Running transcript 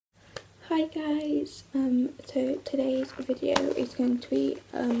Hi guys, so today's video is going to be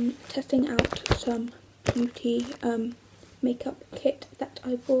testing out some beauty makeup kit that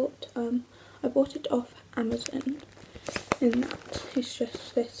I bought. I bought it off Amazon, and that is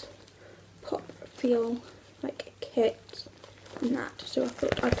just this pop feel like kit and that, so I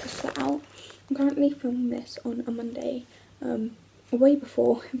thought I'd test that out. I'm currently filming this on a Monday, way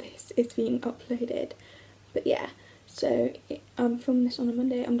before this is being uploaded, but yeah. So I'm filming this on a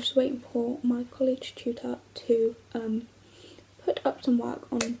Monday. I'm just waiting for my college tutor to put up some work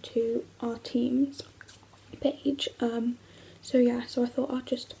onto our team's page. So yeah, so I thought I'd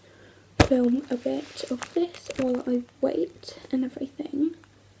just film a bit of this while I wait and everything.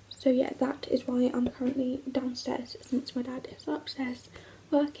 So yeah, that is why I'm currently downstairs, since my dad is upstairs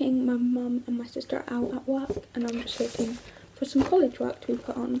working. My mum and my sister are out at work, and I'm just waiting for some college work to be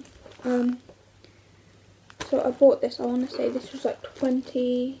put on. So I bought this, I want to say this was like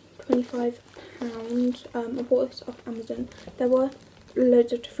 £25. I bought this off Amazon. There were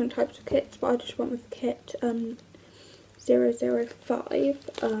loads of different types of kits, but I just went with kit 005.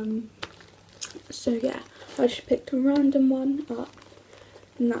 So yeah, I just picked a random one up,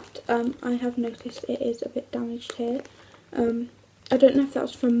 and that I have noticed it is a bit damaged here. I don't know if that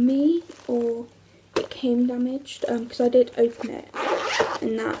was from me or it came damaged, because I did open it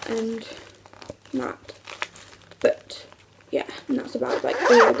and that. But yeah, and that's about like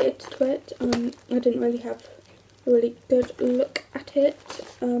all I did to it. I didn't really have a really good look at it.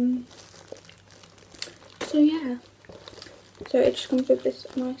 So yeah, so it just comes with this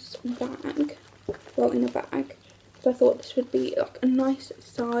nice bag, well, in a bag. So I thought this would be like a nice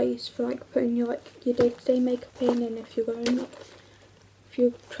size for like putting your day-to-day makeup in, and if you're going if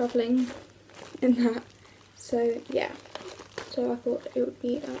you're travelling in that. So yeah, so I thought it would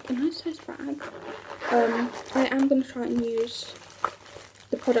be a nice size bag. I am going to try and use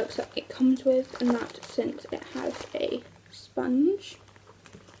the products that it comes with, and that since it has a sponge.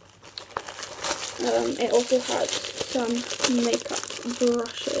 It also has some makeup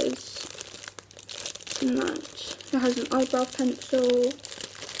brushes, and that it has an eyebrow pencil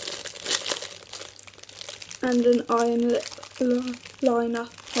and an eyeliner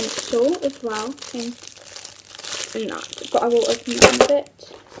pencil as well, in that, but I will open that in a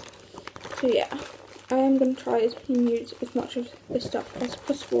bit. So yeah, I am going to try and use as much of this stuff as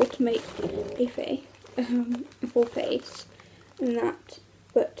possible to make a full face and that,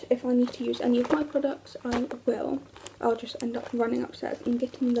 but if I need to use any of my products, I will. I'll just end up running upstairs and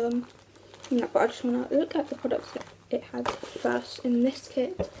getting them, and that, but I just want to look at the products that it has first in this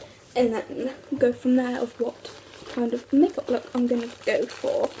kit, and then go from there of what kind of makeup look I'm going to go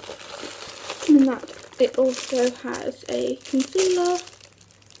for. And that, it also has a concealer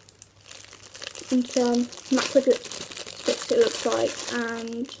and some matte lipsticks, it looks like,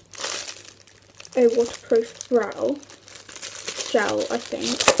 and a waterproof brow gel, I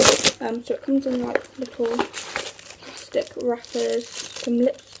think. So it comes in like little plastic wrappers, some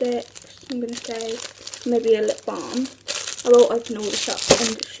lipsticks, I'm going to say, maybe a lip balm. I will open all this up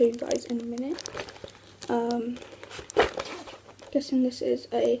and show you guys in a minute. Guessing this is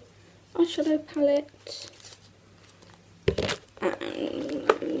a eyeshadow palette,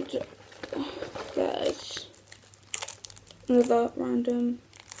 and there's another random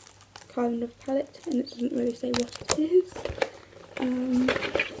kind of palette, and it doesn't really say what it is.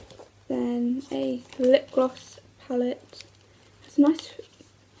 Then a lip gloss palette. It's nice,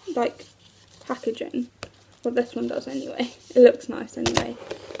 like, packaging. Well, this one does anyway. It looks nice anyway,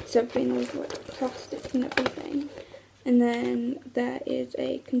 instead of being all like plastic and everything. And then there is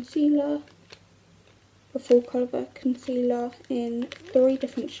a concealer, a full colour concealer in 3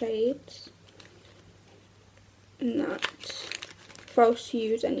 different shades. And that, if I was to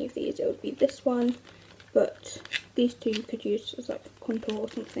use any of these, it would be this one, but these two you could use as like contour or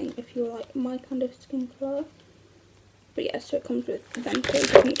something if you like my kind of skin colour. But yeah, so it comes with them 3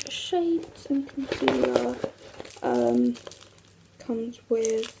 different shades and concealer. Comes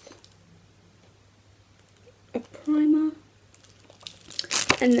with a primer,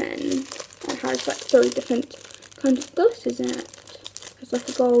 and then it has like 3 different kind of glosses in it. There's like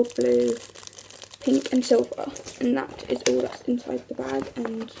a gold, blue, pink and silver, and that is all that's inside the bag.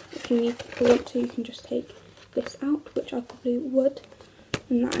 And if you want to, you can just take this out, which I probably would,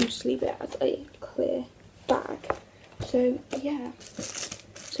 and that, and just leave it as a clear bag. So yeah,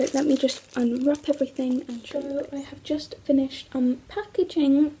 so let me just unwrap everything and show you. I have just finished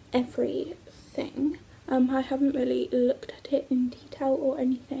packaging everything. I haven't really looked at it in detail or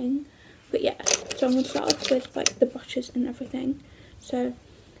anything, but yeah, so I'm going to start off with like the brushes and everything. So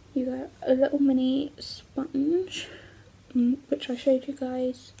you got a little mini sponge, which I showed you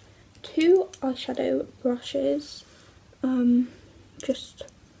guys 2 eyeshadow brushes, just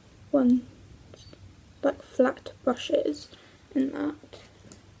one like flat brushes and that,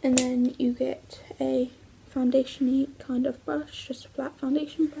 and then you get a foundation-y kind of brush, just a flat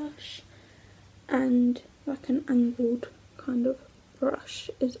foundation brush, and like an angled kind of brush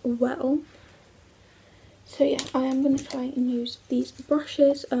as well. So yeah, I am going to try and use these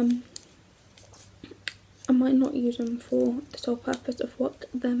brushes. I might not use them for the sole purpose of what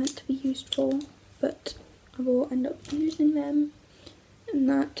they're meant to be used for, but I will end up using them and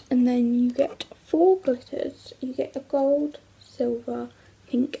that. And then you get 4 glitters. You get a gold, silver,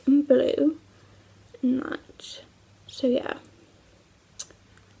 pink and blue and that. So yeah,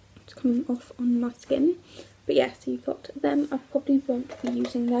 it's coming off on my skin. But yeah, so you've got them. I probably won't be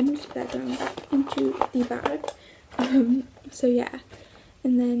using them, so they're going back into the bag. So yeah,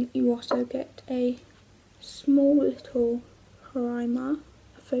 and then you also get a small little primer,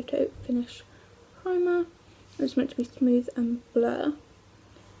 a photo finish primer. It's meant to be smooth and blur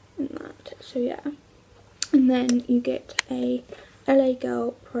and that. So yeah, and then you get a LA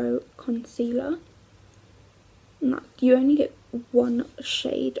Girl Pro concealer. And that, you only get 1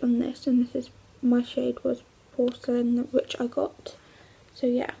 shade on this, and this is, my shade was porcelain, which I got. So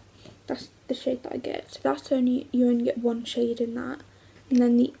yeah, that's the shade that I get. So that's only, you only get 1 shade in that. And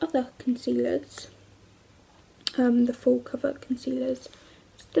then the other concealers, the full cover concealers,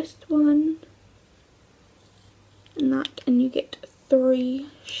 is this one and that, and you get 3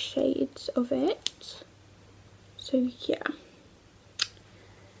 shades of it. So yeah,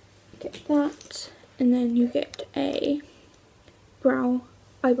 get that, and then you get a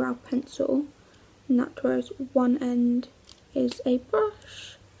eyebrow pencil, and that, whereas one end is a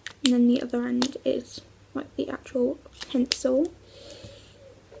brush and then the other end is like the actual pencil.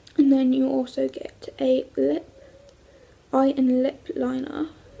 And then you also get a eye and lip liner.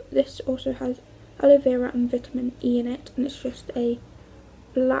 This also has aloe vera and vitamin E in it, and it's just a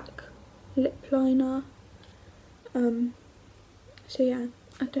black lip liner. So yeah,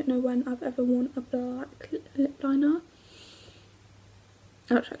 I don't know when I've ever worn a black lip liner.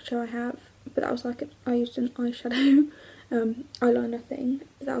 Actually I have, but that was like, I used an eyeshadow eyeliner thing,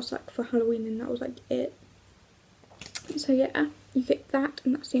 but that was like for Halloween, and that was like it. So yeah, you get that,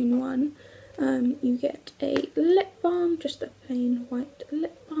 and that's the only one. You get a lip balm, just a plain white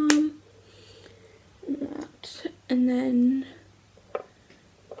lip balm, and that, and then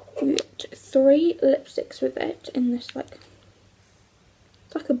you get 3 lipsticks with it in this like,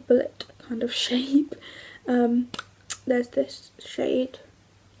 it's like a bullet kind of shape. There's this shade,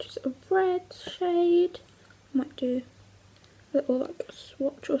 which is a red shade. I might do a little like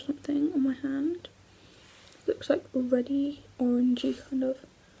swatch or something on my hand. Looks like a reddy orangey kind of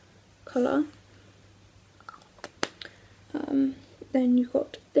colour. Then you've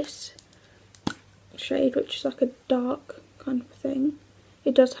got this shade, which is like a dark kind of thing.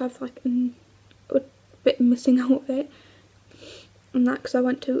 It does have like a bit missing out of it, and that because I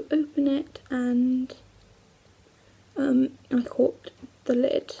went to open it and I caught the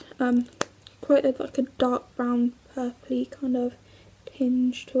lid. Quite like a dark brown purpley kind of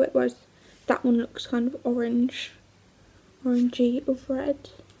tinge to it, whereas that one looks kind of orangey of red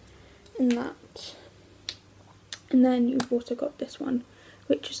and that. And then you've also got this one,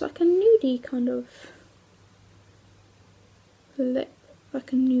 which is like a nudie kind of lip,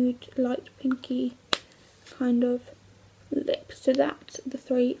 like a nude light pinky kind of lip. So that's the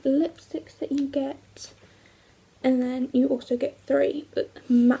 3 lipsticks that you get. And then you also get 3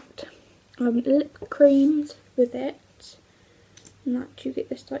 matte lip creams with it, and that you get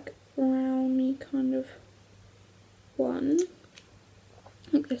this like browny kind of one,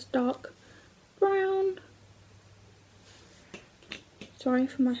 like this dark brown. Sorry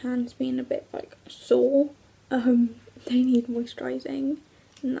for my hands being a bit like sore, they need moisturising.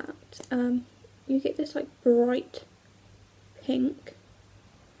 And that, you get this like bright pink.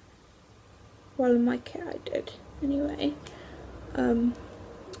 Well, in my kit I did anyway.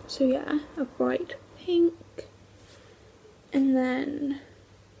 So yeah, a bright pink, and then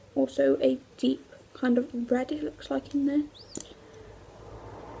also a deep kind of red, it looks like in this.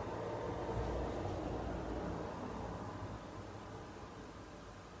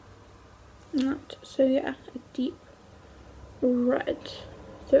 And that, so yeah, a deep red.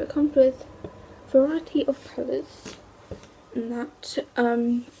 So it comes with a variety of colours, and that,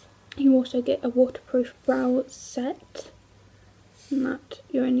 you also get a waterproof brow set, and that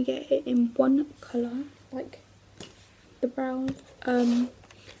you only get it in 1 colour, like the brows.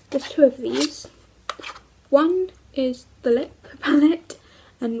 There's 2 of these. One is the lip palette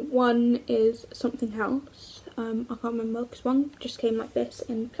and one is something else. I can't remember because one just came like this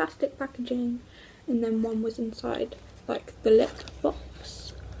in plastic packaging and then one was inside like the lip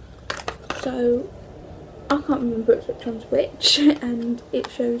box. So I can't remember which one's which, and it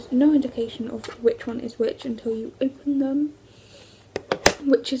shows no indication of which one is which until you open them,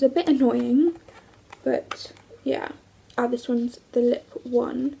 which is a bit annoying, but yeah. This one's the lip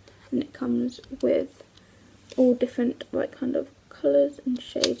one, and it comes with all different like kind of colours and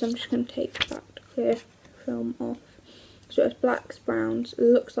shades. I'm just going to take that clear film off. So it's blacks, browns, it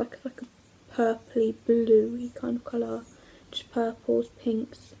looks like a purpley bluey kind of colour, just purples,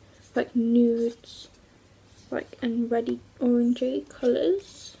 pinks, like nudes, like and reddy orangey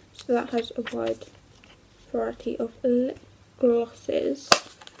colours. So that has a wide variety of lip glosses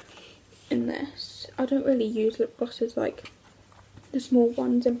in this. I don't really use lip glosses like the small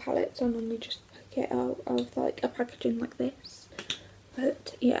ones in palettes. I normally just pick it out of like a packaging like this.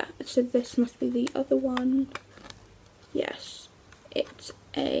 But yeah, so this must be the other one. Yes, it's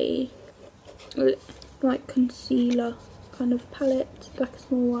a like concealer kind of palette, like a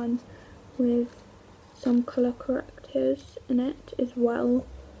small one with some colour correctors in it as well.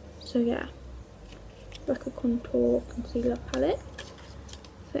 So yeah, like a contour concealer palette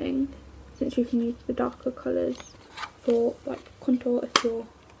thing, since you can use the darker colours for like contour if you're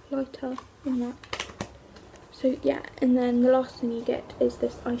lighter than that. So yeah, and then the last thing you get is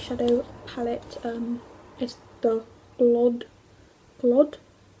this eyeshadow palette. It's the Glod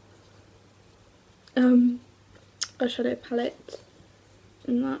eyeshadow palette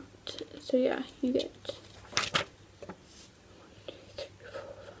and that. So yeah, you get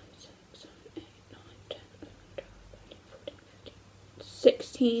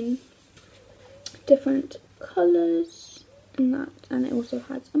 16 different colours and that, and it also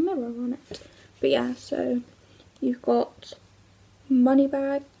has a mirror on it. But yeah, so you've got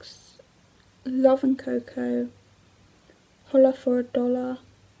Moneybags, Love and Cocoa, Holla for $1,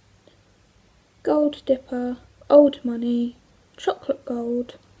 Gold Dipper, Old Money, Chocolate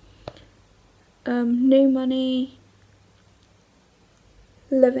Gold, New Money,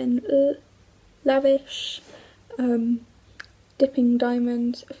 Living Lavish, Dipping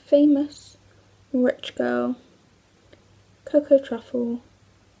Diamonds, Famous, Rich Girl, Cocoa Truffle,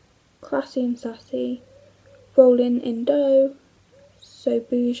 Classy and Sassy, Rollin' in Dough, So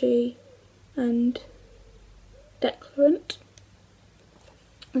Bougie, and Declarant,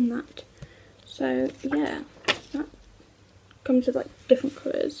 and that. So yeah, that comes with like different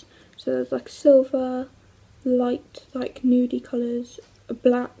colours. So there's like silver, light like nudie colours, a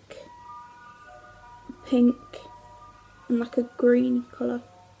black, pink, and like a green colour.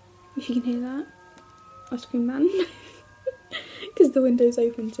 If you can hear that, ice cream man, because the window's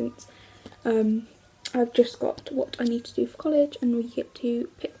open since I've just got what I need to do for college and we get to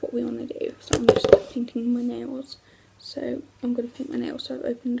pick what we want to do. So I'm just painting my nails. So I'm going to paint my nails, so I've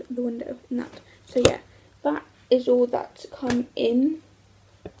opened the window and that. So yeah, that is all that's come in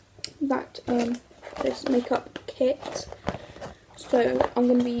that this makeup kit. So I'm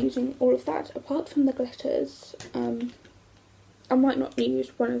going to be using all of that apart from the glitters. I might not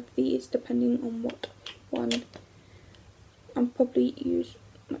use one of these depending on what one. I'll probably use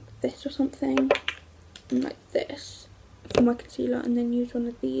like this or something, and like this for my concealer, and then use one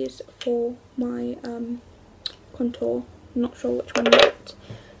of these for my contour. I'm not sure which one yet,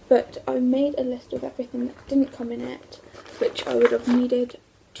 but I made a list of everything that didn't come in it, which I would have needed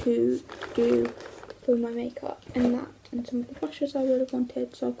to do for my makeup and that, and some of the brushes I would have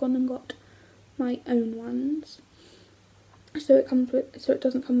wanted. So I've gone and got my own ones. So it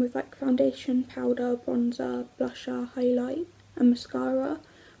doesn't come with like foundation, powder, bronzer, blusher, highlight and mascara,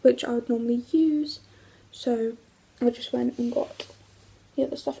 which I would normally use. So I just went and got the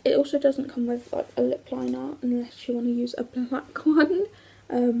other stuff. It also doesn't come with like a lip liner unless you want to use a black one.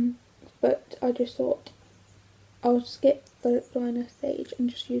 But I just thought I'll skip the lip liner stage and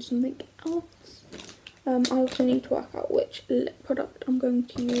just use something else. I also need to work out which lip product I'm going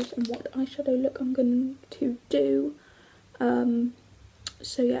to use and what eyeshadow look I'm going to do.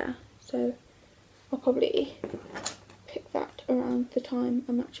 So yeah, so I'll probably pick that around the time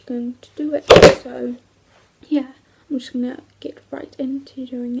I'm actually going to do it. So yeah, I'm just going to get right into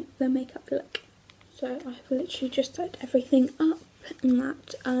doing the makeup look. So I've literally just set everything up and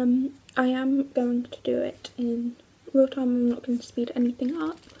that. I am going to do it in real time. I'm not going to speed anything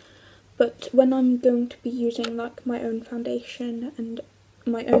up. But when I'm going to be using like my own foundation and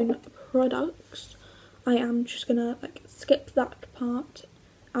my own products, I am just gonna like skip that part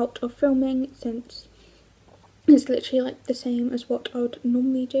out of filming, since it's literally like the same as what I would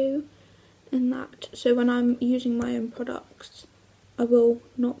normally do in that. So when I'm using my own products, I will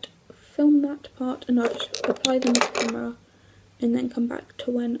not film that part and I'll just apply them to the camera and then come back to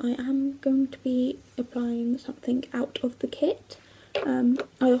when I am going to be applying something out of the kit. I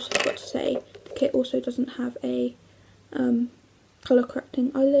also forgot to say, the kit also doesn't have a colour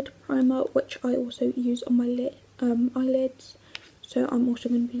correcting eyelid primer, which I also use on my eyelids, so I'm also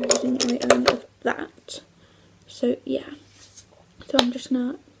going to be using my own of that. So yeah, so I'm just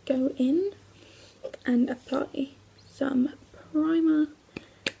going to go in and apply some primer,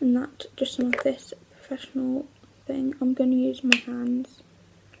 and that, just some of this professional thing. I'm going to use my hands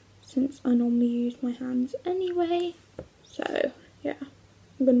since I normally use my hands anyway, so yeah,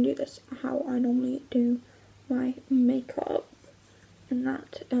 I'm going to do this how I normally do my makeup, and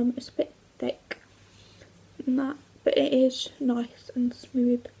that is a bit thick, and that, but it is nice and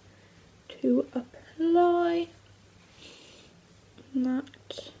smooth to apply, and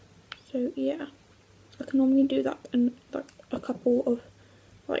that, so yeah, I can normally do that in like a couple of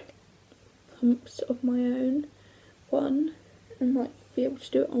like pumps of my own one, and like be able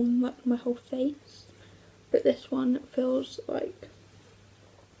to do it on like my whole face, but this one feels like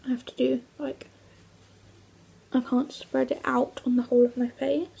I have to do like, I can't spread it out on the whole of my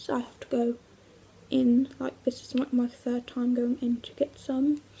face. I have to go in, like this is like my third time going in to get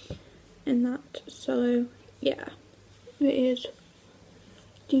some, and that, so yeah, it is,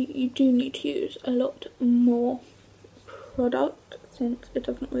 you do need to use a lot more product since it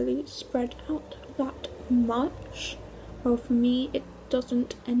doesn't really spread out that much. Well, for me it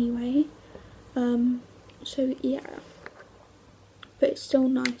doesn't anyway, so yeah, but it's still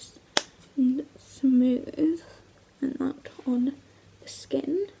nice and smooth and that on the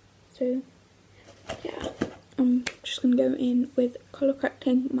skin. So yeah, I'm just going to go in with colour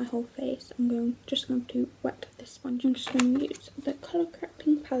correcting my whole face. I'm just going to wet this sponge. I'm just going to use the colour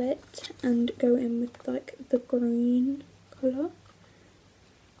correcting palette and go in with like the green colour.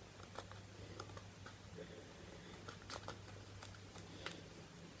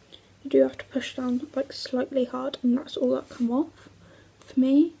 You do have to push down like slightly hard, and that's all that come off for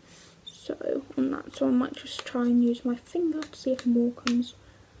me. So on that, so I might just try and use my finger to see if more comes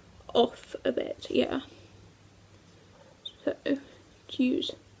off a bit. Yeah. So to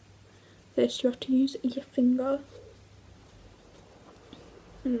use this, you have to use your finger,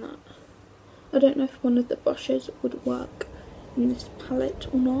 and that. I don't know if one of the brushes would work in this palette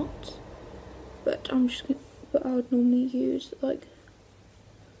or not, but I'm just gonna, but I would normally use like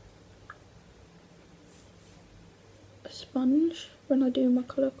a sponge when I do my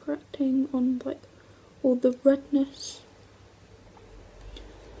colour correcting on like all the redness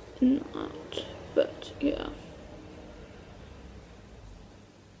in that, but yeah.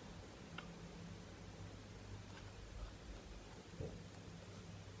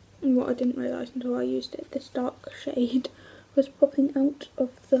 And what I didn't realise until I used it, this dark shade was popping out of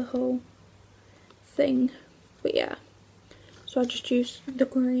the whole thing, but yeah. So I just used the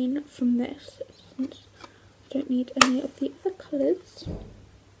green from this since I don't need any of the other colours.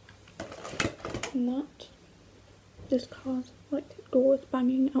 And that, this car's like door is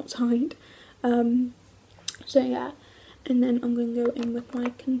banging outside. So yeah, and then I'm going to go in with my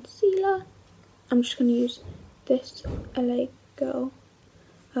concealer. I'm just going to use this LA Girl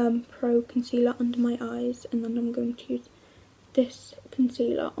Pro concealer under my eyes, and then I'm going to use this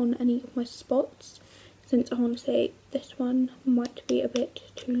concealer on any of my spots, since I want to say this one might be a bit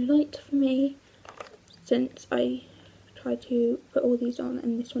too light for me, since I try to put all these on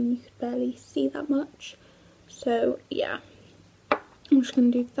and this one you could barely see that much. So yeah, I'm just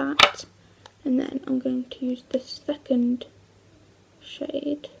going to do that, and then I'm going to use this second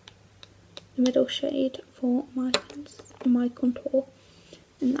shade, the middle shade, for my contour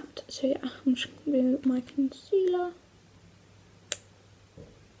and that. So yeah, I'm just going to do my concealer.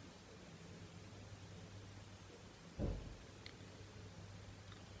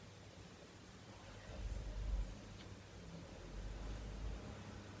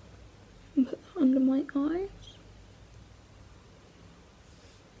 And put that under my eyes.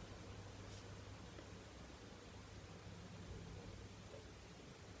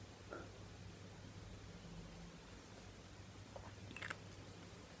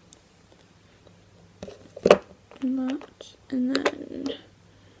 And that, and then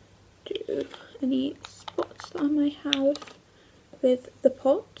do any spots that I may have with the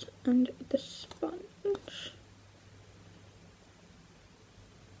pot and the sponge.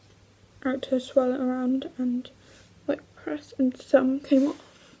 Out to swirl it around and like press, and some came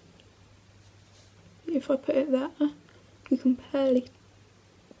off. If I put it there, you can barely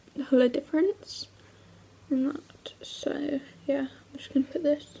tell a difference in that. So yeah, I'm just going to put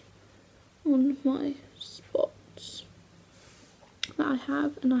this on my spots. that I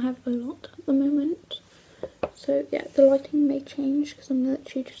have, and I have a lot at the moment. So yeah, the lighting may change because I'm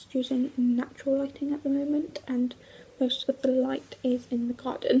literally just using natural lighting at the moment, and most of the light is in the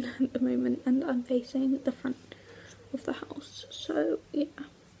garden at the moment, and I'm facing the front of the house. So yeah,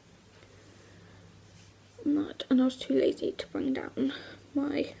 and I was too lazy to bring down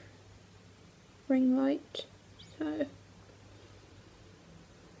my ring light, so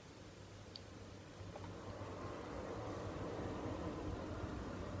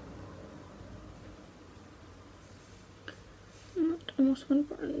I'm also going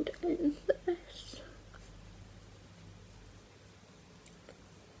to blend in this.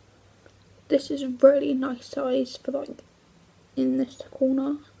 This is a really nice size for like in this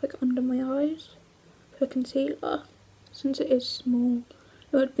corner, like under my eyes, for concealer. Since it is small,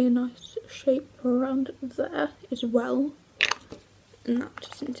 it would be a nice shape around there as well. And that,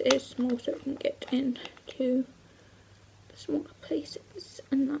 since it is small, so it can get into the smaller places,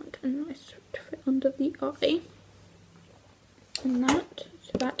 and that a nice fit under the eye. And that,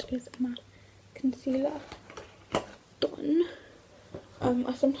 so that is my concealer done.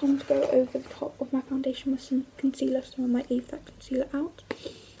 I sometimes go over the top of my foundation with some concealer, so I might leave that concealer out.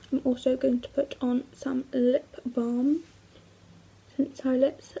 I'm also going to put on some lip balm, since our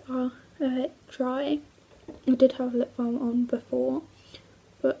lips are a bit dry. I did have lip balm on before,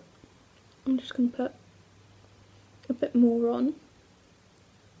 but I'm just going to put a bit more on,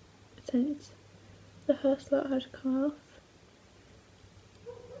 since the hair slut had to come off.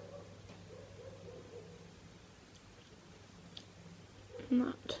 And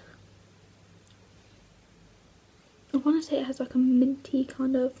that. I want to say it has like a minty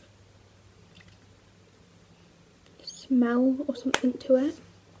kind of smell or something to it.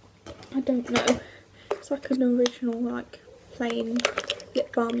 I don't know. It's like an original, like plain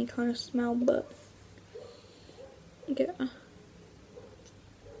lip balmy kind of smell, but yeah,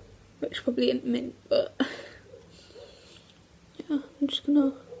 which probably isn't mint, but yeah, I'm just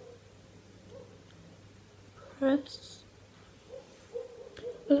gonna press.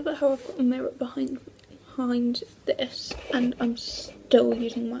 I love it how I've got a mirror behind this, and I'm still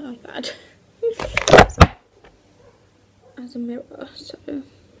using my iPad as a mirror, so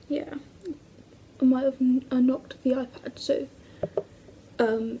yeah. I might have knocked the iPad, so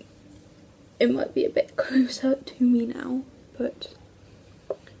it might be a bit closer to me now, but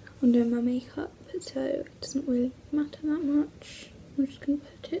I'm doing my makeup, so it doesn't really matter that much. I'm just going to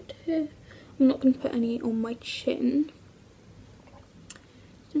put it here. I'm not going to put any on my chin,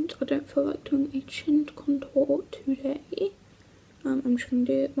 since I don't feel like doing a chin contour today. I'm just going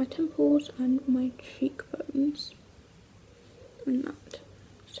to do my temples and my cheekbones, and that.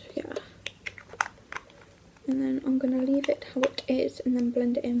 So yeah. And then I'm going to leave it how it is, and then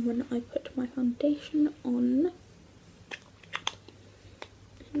blend it in when I put my foundation on.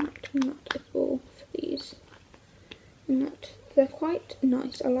 And that is all for these. And that, they're quite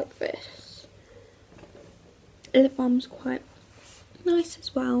nice. I like this. Lip balm's quite nice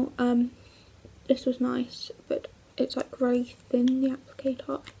as well. This was nice, but it's like very thin, the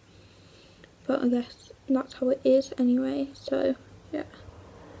applicator. But I guess that's how it is anyway, so yeah.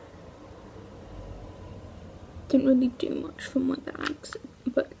 Didn't really do much for my bags,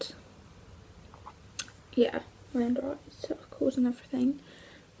 but yeah, my under eye circles and everything.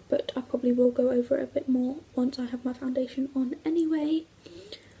 But I probably will go over it a bit more once I have my foundation on anyway.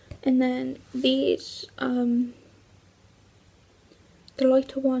 And then these, the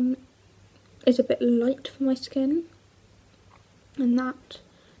lighter one is a bit light for my skin, and that,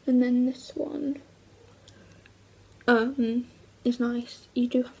 and then this one is nice. You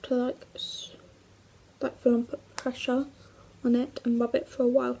do have to like full on put pressure on it and rub it for a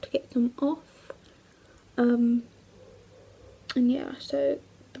while to get them off. And yeah, so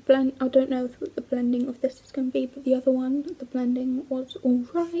the blend, I don't know what the blending of this is going to be, but the other one, the blending was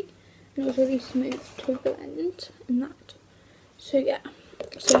alright, and it was really smooth to blend and that. So yeah,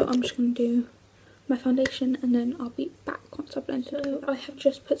 so I'm just going to do my foundation, and then I'll be back once I blend it. So I have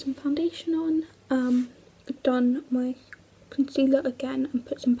just put some foundation on, I've done my concealer again and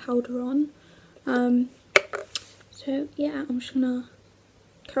put some powder on. So yeah, I'm just gonna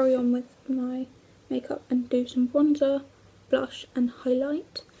carry on with my makeup and do some bronzer, blush and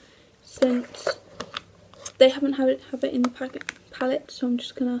highlight, since they haven't have it in the palette, so I'm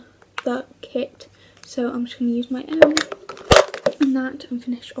just gonna, the kit, so I'm just gonna use my own and that, and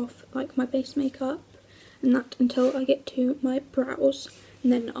finish off like my base makeup and that until I get to my brows,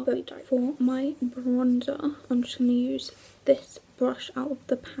 and then I'll go for my bronzer. I'm just gonna use this brush out of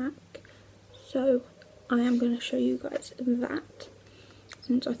the pack, so I am going to show you guys that,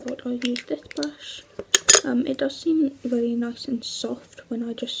 since I thought I'd use this brush. It does seem really nice and soft when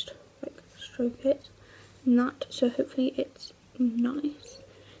I just like stroke it and that, so hopefully it's nice.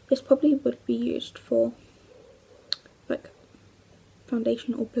 This probably would be used for like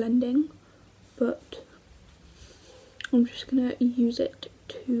foundation or blending, but I'm just gonna use it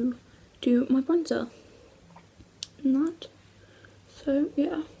to do my bronzer and that. So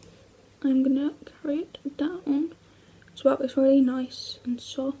yeah, I'm gonna carry it down as well. It's really nice and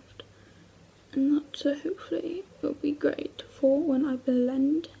soft and that, so hopefully it'll be great for when I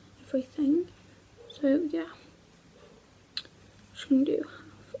blend everything. So yeah, just gonna do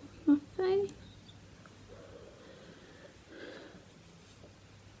half of my face.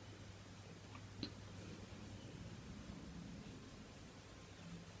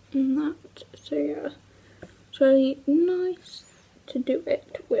 And that, so yeah, it's really nice to do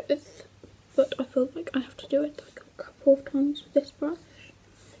it with, but I feel like I have to do it like a couple of times with this brush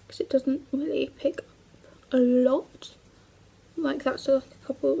because it doesn't really pick up a lot. Like that's like a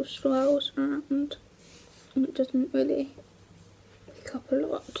couple of swirls around and it doesn't really pick up a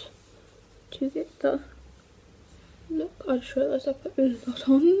lot to get the look. I just realised I put a lot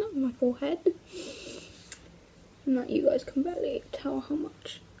on my forehead and that you guys can barely tell how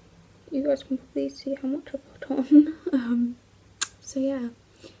much. You guys can probably see how much I put on. So yeah.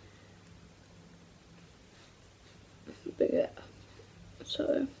 But yeah.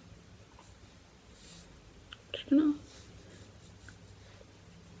 So just gonna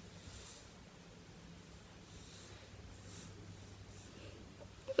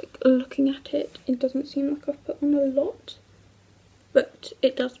like looking at it, it doesn't seem like I've put on a lot, but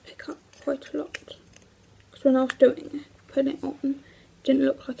it does pick up quite a lot. Because when I was putting it on, didn't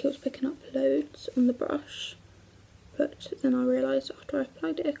look like it was picking up loads on the brush, but then I realised after I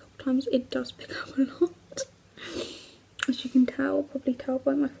applied it a couple times it does pick up a lot, as you can tell, probably tell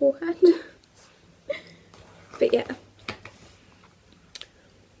by my forehead. But yeah,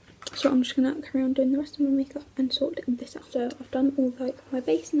 so I'm just gonna carry on doing the rest of my makeup and sort this out. So I've done all like my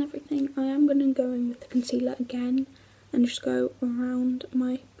base and everything. I am gonna go in with the concealer again and just go around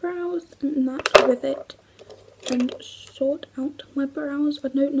my brows and that with it and sort out my brows. I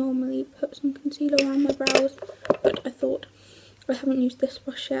don't normally put some concealer around my brows, but I thought I haven't used this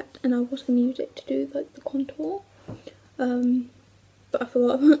brush yet and I was going to use it to do like the contour, but I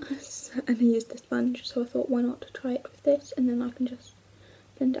forgot and I used this sponge, so I thought why not try it with this and then I can just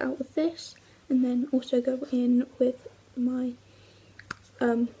blend it out with this and then also go in with my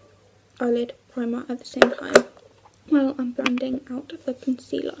eyelid primer at the same time while I'm blending out the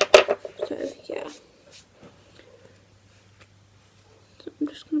concealer. So yeah. So I'm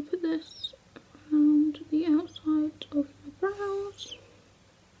just going to put this around the outside of my brows.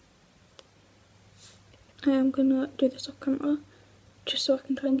 I am going to do this off camera just so I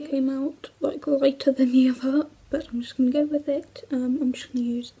can try and get them out like lighter than the other, but I'm just going to go with it. I'm just going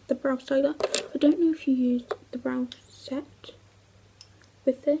to use the brow styler. I don't know if you use the brow set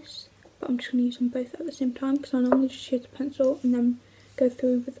with this, but I'm just going to use them both at the same time because I normally just use a pencil and then go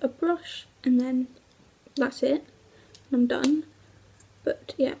through with a brush and then that's it and I'm done.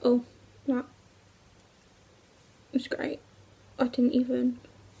 But yeah, oh, that was great. I didn't even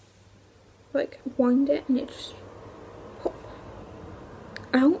like wind it and it just popped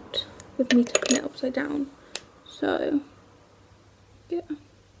out with me tapping it upside down. So yeah,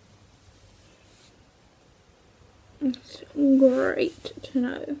 it's great to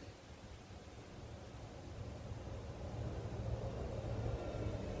know.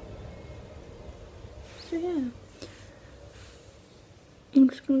 So yeah, I'm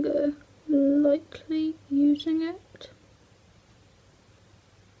just going to go lightly using it.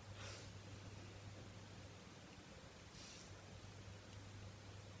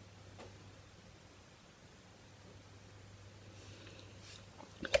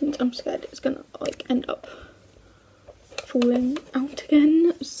 Since I'm scared it's going to like end up falling out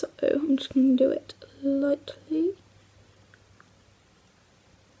again, so I'm just going to do it lightly.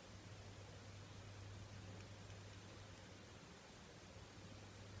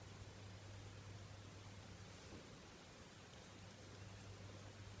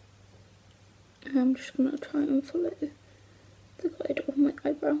 I'm just going to try and follow the guide of my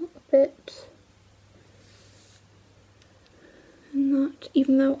eyebrow a bit. And that,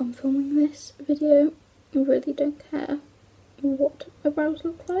 even though I'm filming this video, I really don't care what my brows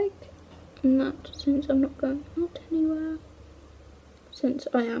look like. And that, since I'm not going out anywhere, since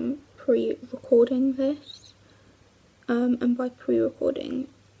I am pre-recording this, and by pre-recording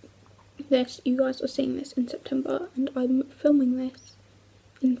this, you guys are seeing this in September, and I'm filming this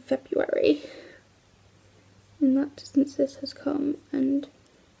in February. And that, since this has come and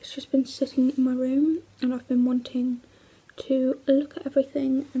it's just been sitting in my room and I've been wanting to look at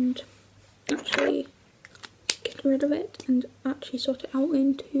everything and actually get rid of it and actually sort it out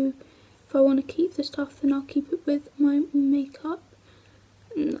into, if I want to keep the stuff then I'll keep it with my makeup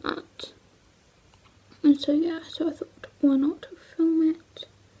and that. And so yeah, so I thought why not film it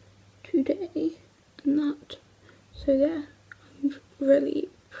today and that. So yeah, I've really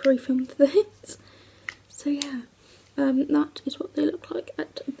pre-filmed this. So yeah, that is what they look like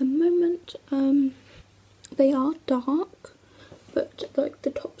at the moment. They are dark, but like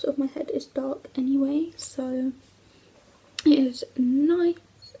the tops of my head is dark anyway, so it is nice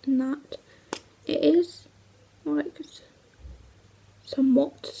in that it is like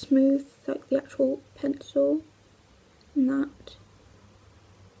somewhat smooth, like the actual pencil and that,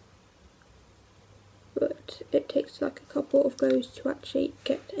 but it takes like a couple of goes to actually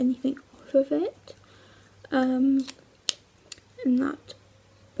get anything off of it, and that,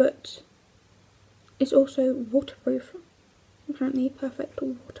 but it's also waterproof, apparently perfect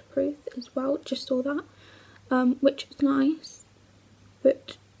waterproof as well, just saw that, which is nice,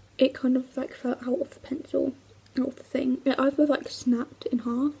 but it kind of like fell out of the pencil, out of the thing. It either like snapped in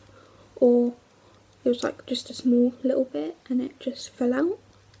half or it was like just a small little bit and it just fell out,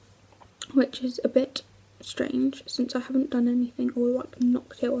 which is a bit strange since I haven't done anything or like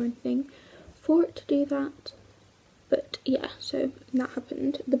knocked it or anything for it to do that. But yeah, so that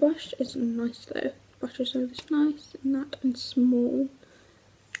happened. The brush is nice though. The brush is always nice and that, and small.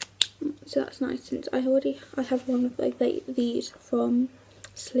 So that's nice since I have one of like these from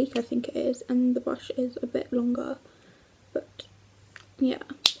Sleek, I think it is, and the brush is a bit longer. But yeah,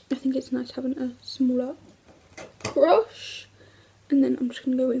 I think it's nice having a smaller brush. And then I'm just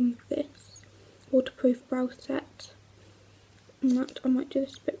going to go in with this waterproof brow set. And that, I might do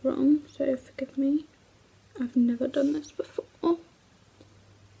this a bit wrong, so forgive me. I've never done this before. So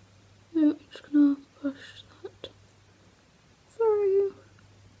I'm just going to brush that very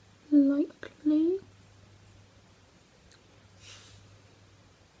lightly.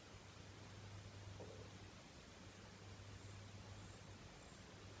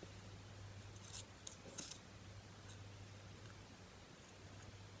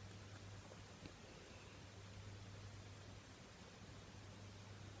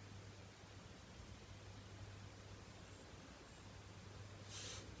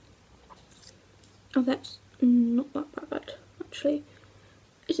 Oh, that's not that bad, actually.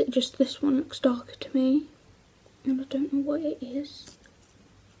 Is it just this one looks darker to me? And I don't know what it is.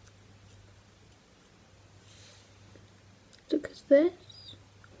 Because this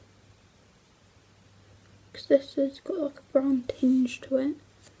has got like a brown tinge to it.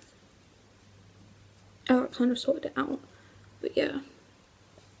 Oh, that kind of sorted it out. But yeah.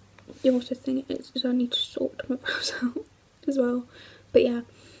 The also thing is I need to sort my brows out as well. But yeah,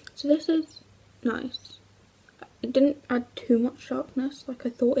 so this is nice. It didn't add too much sharpness like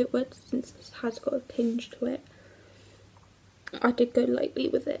I thought it would, since this has got a tinge to it. I did go lightly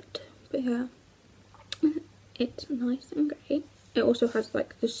with it, but yeah, it's nice and great. It also has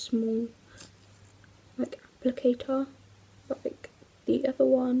like the small like applicator like the other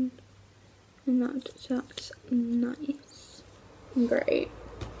one, and that's nice and great.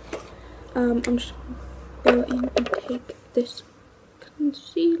 I'm just going to go in and take this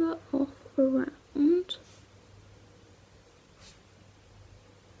concealer off around.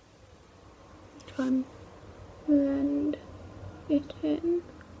 Try and blend it in.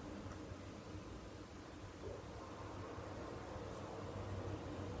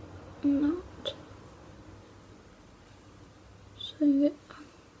 Not. So yeah.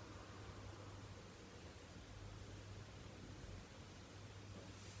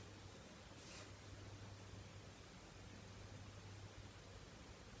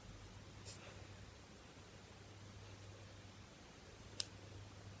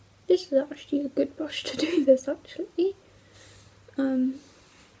 This is actually a good brush to do this actually. And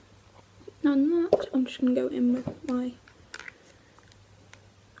that, I'm just going to go in with my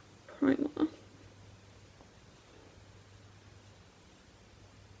primer.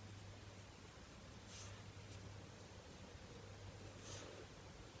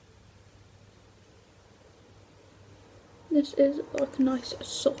 This is like a nice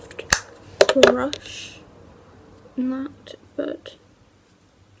soft brush and that, but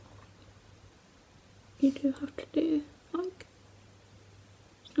you do have to do like,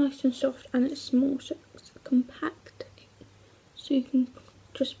 it's nice and soft and it's small, so it's compact, so you can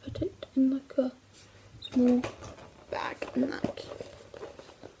just put it in like a small bag and that.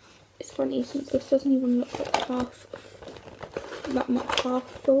 It's funny since this doesn't even look like that much half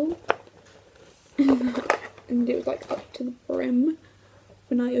full and it was like up to the brim,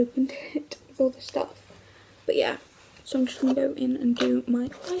 when I opened it with all the stuff. But yeah, so I'm just going to go in and do my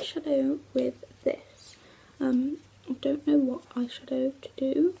eyeshadow with this. I don't know what eyeshadow to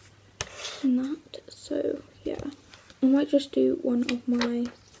do in that, so yeah. I might just do one of my,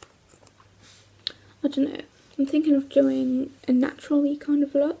 I don't know, I'm thinking of doing a naturally kind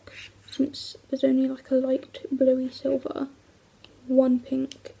of look, since there's only like a light bluey silver, one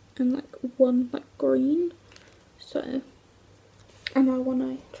pink and like one like green, so, and I want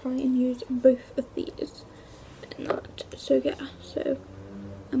to try and use both of these in that, so yeah, so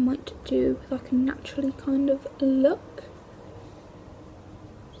I might do like a naturally kind of look,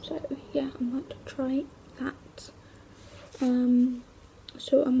 so yeah, I might try that.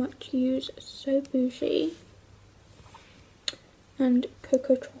 So I might use So Bougie and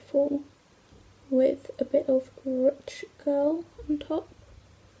Cocoa Truffle with a bit of Rich Girl on top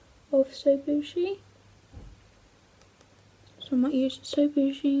of So Bougie. So I might use So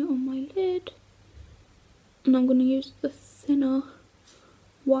Bougie on my lid, and I'm going to use the thinner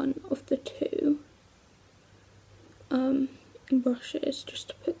one of the two brushes just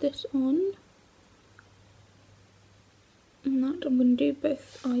to put this on. And that I'm going to do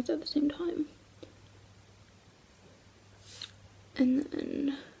both eyes at the same time. And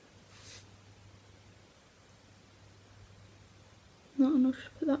then I'll just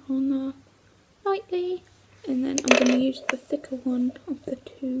put that on there lightly. And then I'm going to use the thicker one of the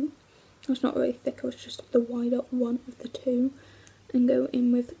two. It's not really thicker, it's just the wider one of the two. And go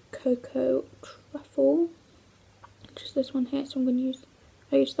in with Cocoa Truffle. Just this one here. So I'm going to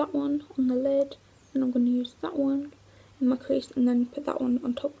use that one on the lid. And I'm going to use that one in my crease, and then put that one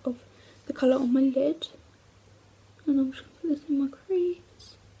on top of the colour on my lid. And I'm just going to put this in my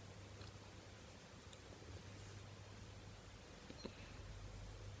crease.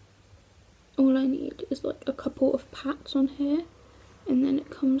 All I need is like a couple of pats on here, and then it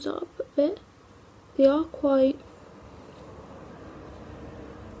comes up a bit. They are quite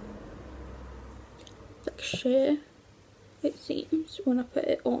like sheer, it seems, when I put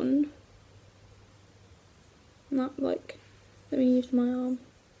it on. Not like, let me use my arm,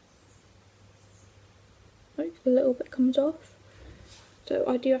 like a little bit comes off, so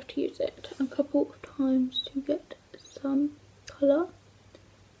I do have to use it a couple of times to get some colour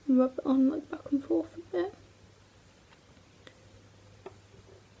and rub it on like back and forth a bit.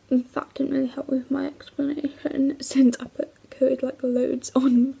 And that didn't really help with my explanation since I coated like loads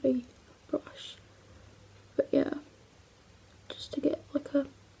on my brush, but yeah, just to get like a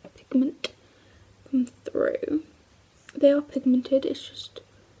pigment come through. They are pigmented, it's just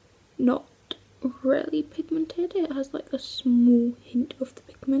not really pigmented, it has like a small hint of the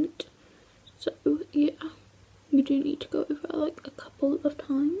pigment, so yeah, you do need to go over it like a couple of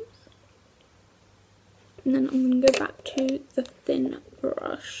times. And then I'm going to go back to the thin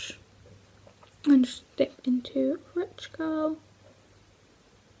brush and just dip into Rich Girl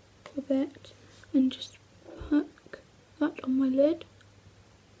a bit and just poke that on my lid.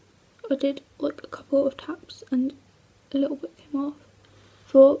 I did like a couple of taps and a little bit came off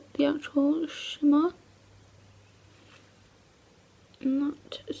for the actual shimmer. And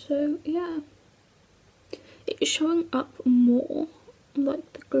that, so yeah, it's showing up more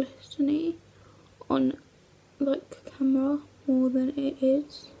like the glistening on like camera more than it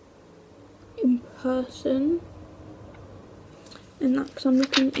is in person. And that's because I'm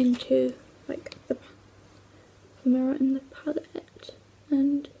looking into like the mirror in the palette,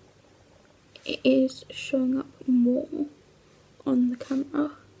 and it is showing up more on the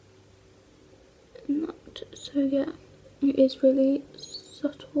camera. And that, so yeah, it is really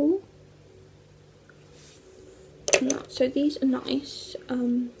subtle. And that, so these are nice.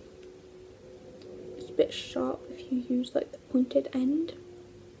 It's a bit sharp if you use like the pointed end,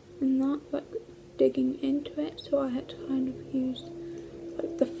 and that like digging into it, so I had to kind of use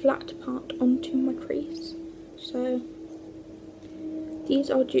like the flat part onto my crease. So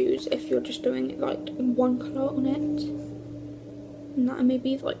these are dews if you're just doing like one colour on it, and that,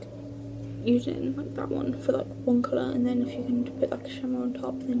 maybe like using like that one for like one colour, and then if you can put like a shimmer on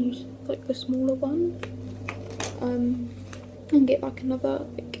top, then use like the smaller one, and get like another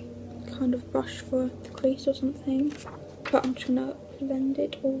like kind of brush for the crease or something. But I'm just gonna blend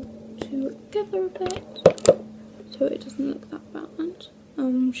it all together a bit so it doesn't look that bad.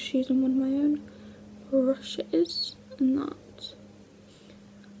 I'm just using one of my own brushes, and that.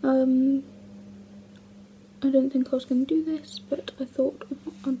 I didn't think I was going to do this, but I thought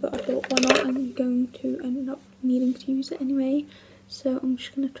why not? I'm going to end up needing to use it anyway. So I'm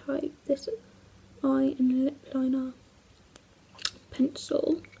just going to try this eye and lip liner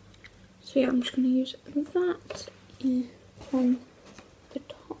pencil. So yeah, I'm just going to use that on the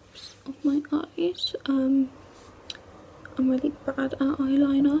of my eyes. I'm really bad at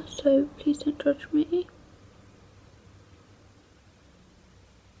eyeliner, so please don't judge me.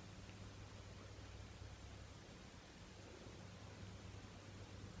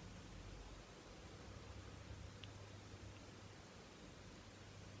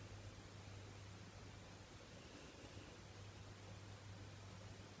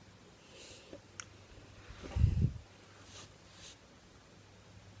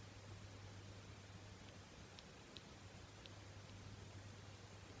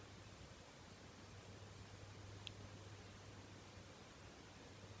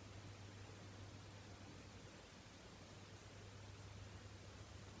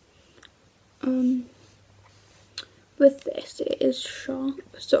 With this, it is sharp,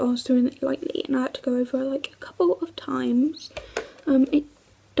 so I was doing it lightly and I had to go over it like a couple of times. It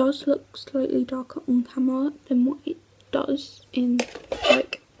does look slightly darker on camera than what it does in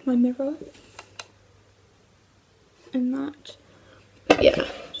like my mirror and that. But yeah,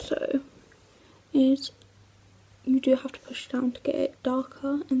 so is you do have to push down to get it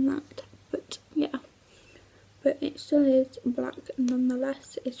darker and that, but yeah. But it still is black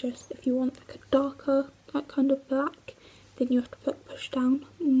nonetheless. It's just if you want like a darker, like kind of black, then you have to push down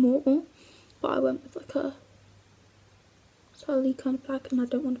more. But I went with like a solid kind of black, and I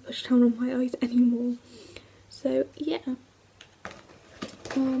don't want to push down on my eyes anymore. So yeah,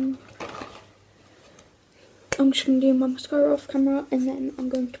 I'm just gonna do my mascara off camera, and then I'm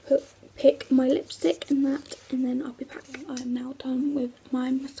going to pick my lipstick and that, and then I'll be back. I'm now done with my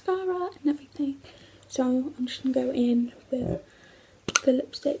mascara and everything. So I'm just going to go in with the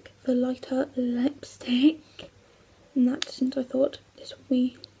lipstick, the lighter lipstick, and that, since I thought this would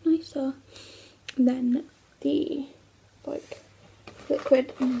be nicer than the like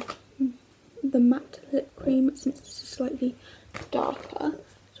liquid, the matte lip cream, since this is slightly darker.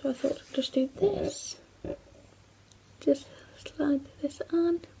 So I thought I'd just do this, just slide this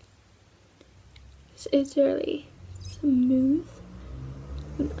on. This is really smooth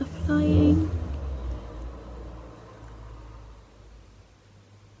when applying.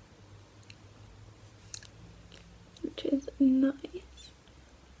 Which is nice.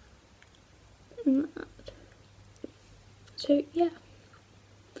 And that. So yeah,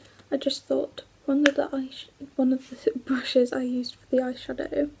 I just thought one of the brushes I used for the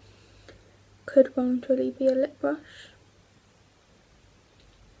eyeshadow could voluntarily be a lip brush.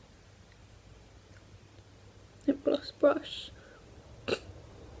 Lip gloss brush. But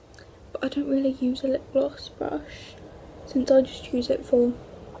I don't really use a lip gloss brush, since I just use it for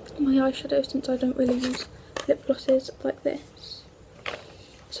my eyeshadow, since I don't really use lip glosses like this.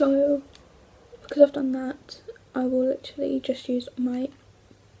 So because I've done that, I will literally just use my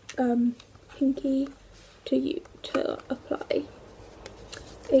pinky to apply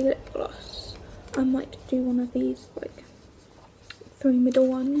a lip gloss. I might do one of these like 3 middle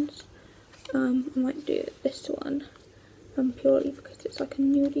ones. I might do this one purely because it's like a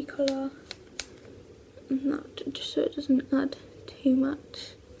nudie colour, and that, just so it doesn't add too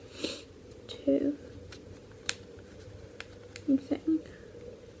much to something.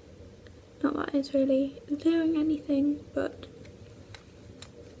 Not that it's really doing anything, but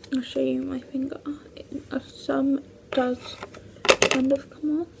I'll show you my finger. Some does kind of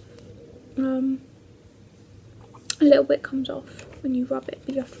come off. A little bit comes off when you rub it,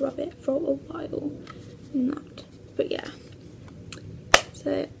 but you have to rub it for a while and that. But yeah,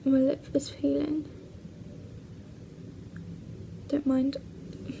 so my lip is feeling, don't mind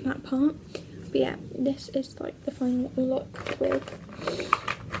that part. But yeah, this is like the final look with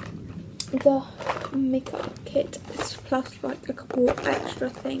the makeup kit, plus like a couple of extra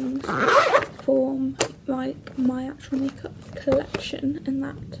things for like my actual makeup collection and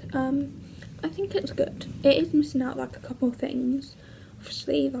that. I think it's good. It is missing out like a couple of things.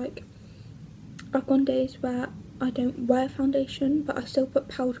 Obviously, like I've gone days where I don't wear foundation, but I still put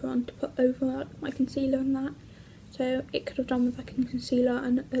powder on to put over like my concealer and that. So it could have done with like a concealer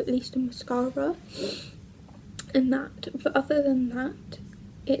and at least a mascara and that. But other than that,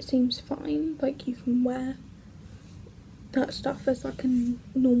 it seems fine. Like you can wear that stuff as like a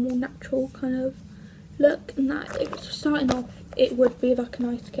normal, natural kind of look, and that if it's starting off, it would be like a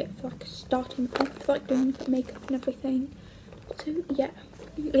nice kit for like starting off, like doing makeup and everything. So yeah,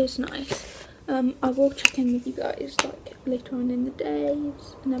 it's nice. I will check in with you guys like later on in the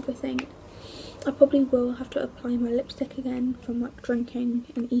days and everything. I probably will have to apply my lipstick again from like drinking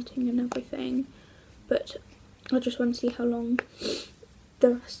and eating and everything, but I just want to see how long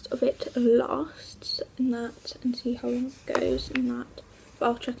the rest of it lasts and that, and see how long it goes and that. But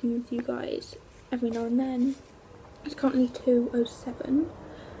I'll check in with you guys every now and then. It's currently 2:07,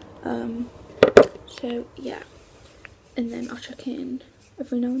 So yeah, and then I'll check in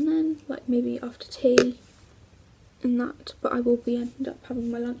every now and then, like maybe after tea and that, but I will be end up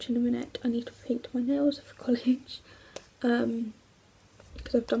having my lunch in a minute. I need to paint my nails for college,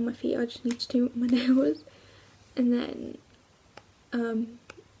 because I've done my feet, I just need to do my nails, and then I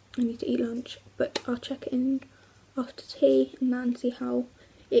need to eat lunch, but I'll check in after tea and then see how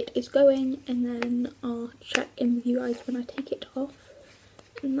it is going, and then I'll check in with you guys when I take it off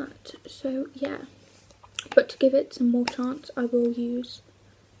and that. So yeah, but to give it some more chance, I will use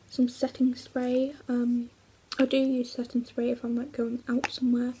some setting spray. I do use setting spray if I'm like going out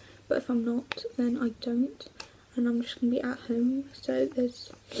somewhere, but if I'm not, then I don't, and I'm just gonna be at home, so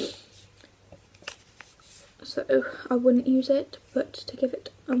I wouldn't use it, but to give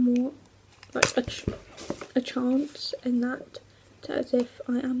it a more like a chance in that, to as if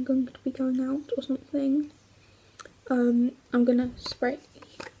I am going to be going out or something, I'm gonna spray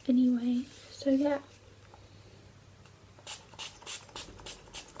anyway. So yeah.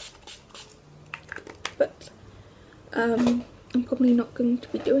 But I'm probably not going to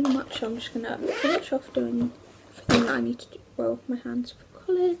be doing much. I'm just gonna finish off doing everything that I need to do, well, my hands for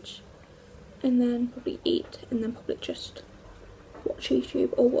college, and then probably eat, and then probably just watch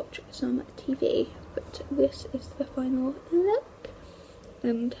YouTube or watch some TV. But this is the final look,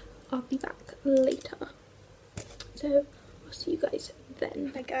 and I'll be back later. So I'll see you guys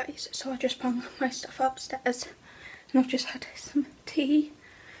then. Hey guys, so I just brought my stuff upstairs, and I've just had some tea.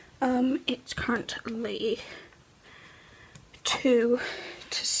 It's currently 2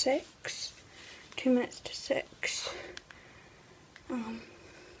 minutes to 6.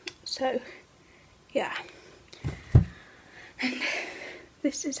 So yeah, and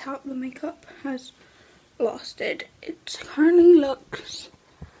this is how the makeup has lasted. It currently looks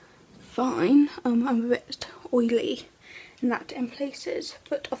fine. I'm a bit oily in that in places,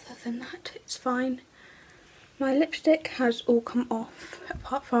 but other than that it's fine. My lipstick has all come off,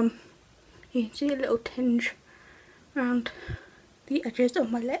 apart from, you can see a little tinge around the edges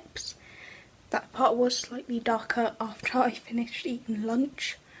of my lips. That part was slightly darker after I finished eating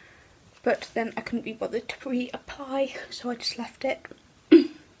lunch, but then I couldn't be bothered to reapply, so I just left it.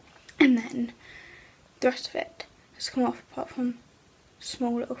 And then the rest of it has come off, apart from a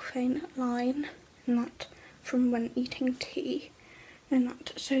small little faint line, and that from when eating tea and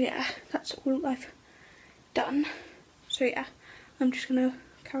that. So yeah, that's all I've done. So yeah, I'm just gonna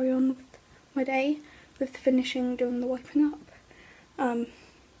carry on with my day, with finishing doing the wiping up,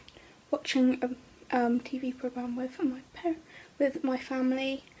 watching a TV program with my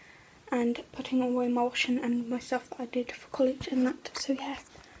family, and putting away my washing and my stuff that I did for college and that. So yeah,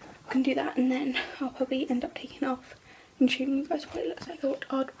 I can do that, and then I'll probably end up taking off and showing you guys what it looks like. I thought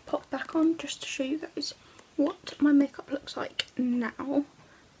I'd pop back on just to show you guys what my makeup looks like now,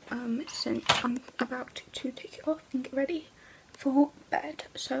 since I'm about to take it off and get ready for bed.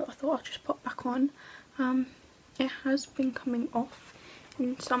 So I thought I'd just pop back on. It has been coming off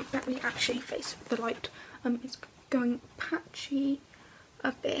in some, let me actually face the light. It's going patchy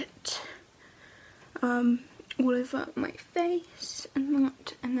a bit all over my face and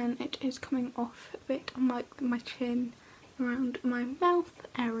that, and then it is coming off a bit on like my chin, around my mouth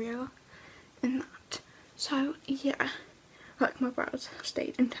area and that. So yeah, like my brows have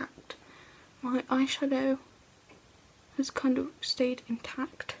stayed intact. My eyeshadow has kind of stayed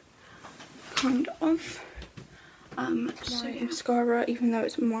intact, kind of. So mascara, even though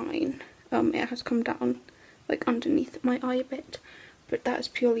it's mine, it has come down like underneath my eye a bit, but that is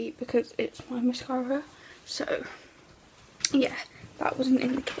purely because it's my mascara. So yeah, that wasn't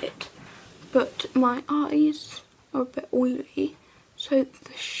in the kit. But my eyes are a bit oily, so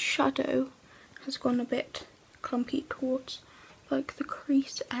the shadow has gone a bit clumpy towards like the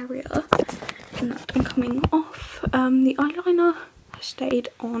crease area, and that I'm coming off. The eyeliner has stayed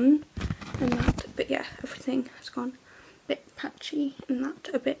on and that, but yeah, everything has gone a bit patchy and that,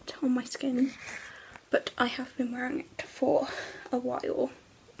 a bit on my skin, but I have been wearing it for a while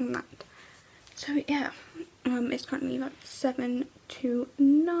and that. So yeah, it's currently like 7 to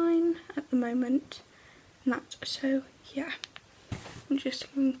 9 at the moment and that. So yeah, I'm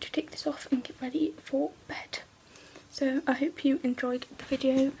just going to take this off and get ready for bed. So I hope you enjoyed the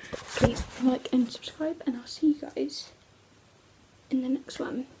video. Please like and subscribe, and I'll see you guys in the next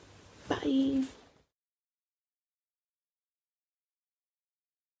one. Bye.